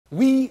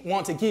We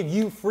want to give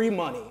you free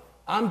money.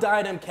 I'm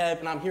Diadem Kev,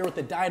 and I'm here with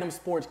the Diadem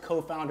Sports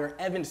co-founder,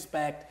 Evan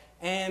Specht,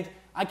 and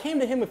I came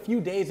to him a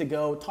few days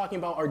ago talking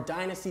about our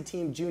Dynasty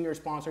Team Junior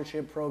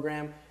sponsorship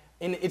program,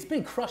 and it's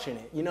been crushing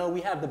it. You know,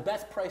 we have the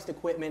best priced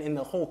equipment in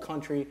the whole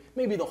country,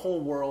 maybe the whole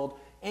world,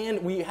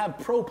 and we have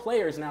pro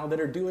players now that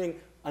are doing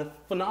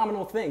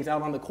phenomenal things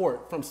out on the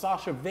court, from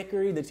Sasha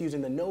Vickery that's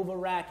using the Nova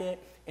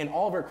racket, and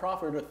Oliver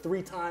Crawford, a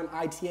 3-time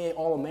ITA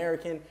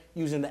All-American,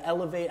 using the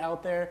Elevate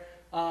out there.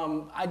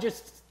 I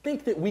just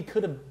think that we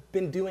could have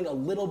been doing a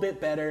little bit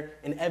better,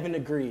 and Evan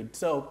agreed.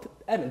 So,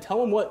 Evan,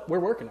 tell them what we're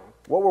working on.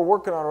 What we're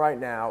working on right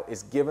now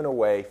is giving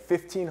away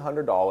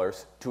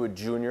 $1,500 to a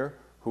junior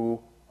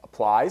who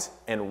applies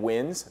and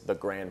wins the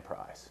grand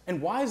prize.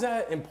 And why is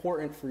that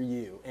important for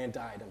you and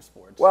Diadem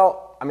Sports?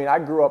 Well, I mean, I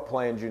grew up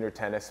playing junior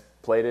tennis,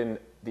 played in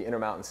the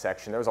Intermountain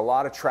section. There was a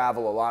lot of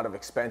travel, a lot of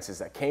expenses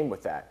that came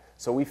with that.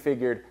 So we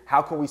figured,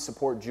 how can we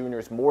support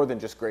juniors more than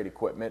just great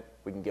equipment?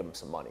 We can give them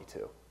some money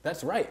too.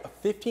 That's right,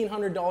 a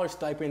 $1,500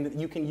 stipend that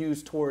you can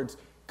use towards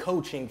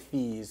coaching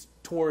fees,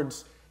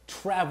 towards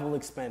travel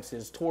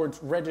expenses,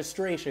 towards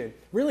registration,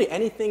 really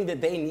anything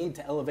that they need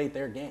to elevate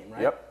their game,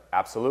 right? Yep,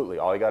 absolutely.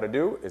 All you got to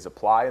do is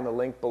apply in the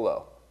link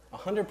below.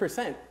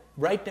 100%.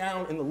 Write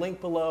down in the link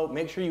below,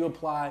 make sure you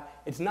apply.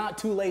 It's not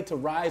too late to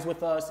rise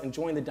with us and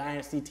join the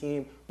Dynasty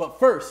team, but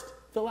first,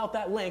 fill out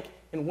that link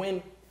and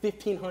win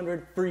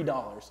 $1,500 free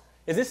dollars.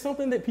 Is this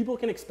something that people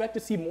can expect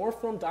to see more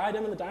from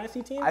Diadem and the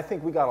Dynasty team? I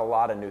think we got a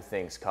lot of new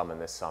things coming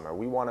this summer.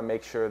 We want to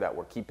make sure that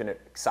we're keeping it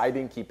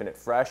exciting, keeping it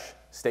fresh.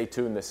 Stay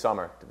tuned this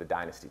summer to the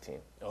Dynasty team.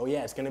 Oh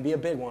yeah, it's going to be a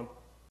big one.